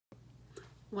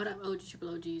What up, OG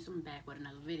Triple OGs? I'm back with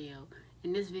another video.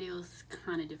 And this video is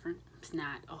kind of different. It's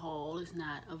not a haul, it's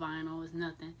not a vinyl, it's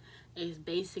nothing. It's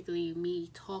basically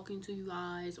me talking to you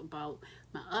guys about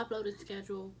my uploading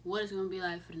schedule, what it's going to be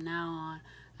like from now on.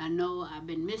 I know I've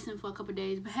been missing for a couple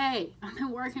days, but hey, I've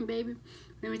been working, baby.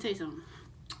 Let me tell you something.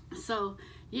 So,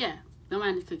 yeah, don't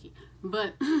mind the cookie.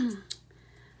 But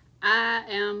I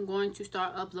am going to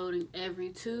start uploading every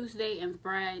Tuesday and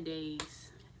Fridays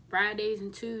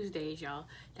and Tuesdays, y'all.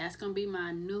 That's gonna be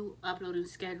my new uploading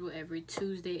schedule, every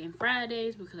Tuesday and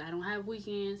Fridays, because I don't have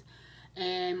weekends.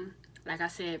 And like I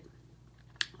said,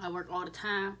 I work all the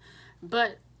time,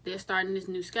 but they're starting this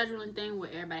new scheduling thing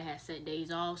where everybody has set days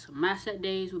off. So my set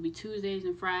days will be Tuesdays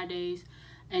and Fridays,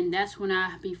 and that's when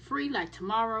I be free. Like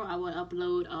tomorrow I will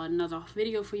upload another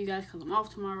video for you guys because I'm off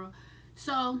tomorrow.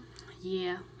 So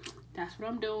yeah, that's what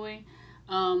I'm doing.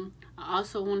 I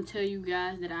also want to tell you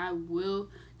guys that I will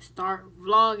start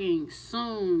vlogging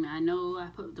soon. I know I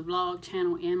put the vlog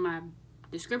channel in my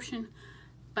description,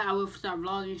 but I will start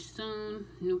vlogging soon.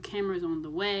 New cameras on the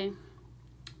way.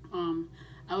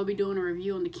 I will be doing a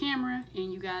review on the camera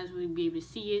and you guys will be able to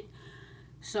see it.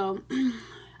 So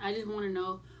I just want to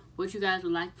know what you guys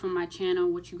would like from my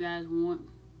channel, what you guys want,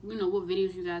 you know, what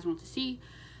videos you guys want to see.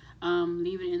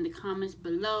 Leave it in the comments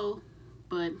below.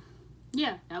 But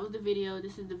yeah, that was the video.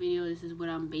 This is the video. This is what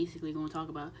I'm basically going to talk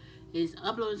about. Is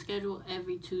uploading schedule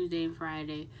every Tuesday and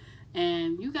Friday.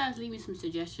 And you guys leave me some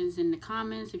suggestions in the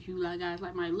comments. If you guys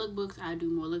like my lookbooks, I do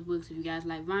more lookbooks. If you guys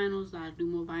like vinyls, I do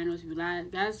more vinyls. If you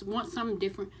guys want something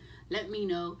different, let me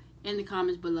know in the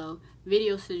comments below.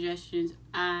 Video suggestions,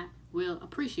 I will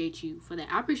appreciate you for that.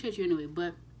 I appreciate you anyway.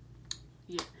 But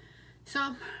yeah,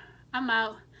 so I'm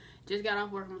out. Just got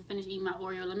off work. I'm gonna finish eating my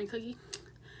Oreo lemon cookie.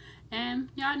 And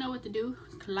y'all know what to do.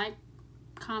 Like,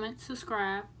 comment,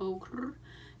 subscribe.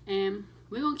 And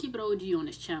we're going to keep it OG on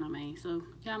this channel, man. So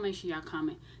y'all make sure y'all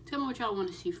comment. Tell me what y'all want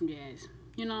to see from Jazz.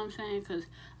 You know what I'm saying? Because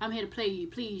I'm here to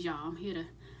please y'all. I'm here to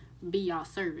be y'all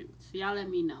servant. So y'all let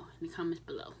me know in the comments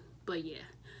below. But yeah,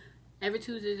 every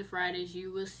Tuesdays and Fridays,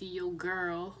 you will see your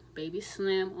girl, Baby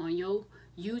Slim, on your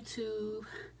YouTube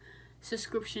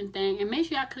subscription thing. And make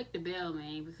sure y'all click the bell,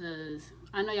 man, because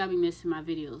I know y'all be missing my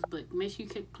videos, but make sure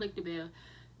you click the bell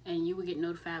and you will get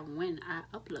notified when I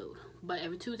upload. But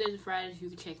every Tuesdays and Fridays, you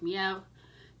can check me out.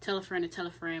 Tell a friend to tell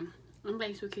a friend. And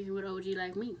thanks for kicking with OG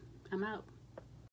like me. I'm out.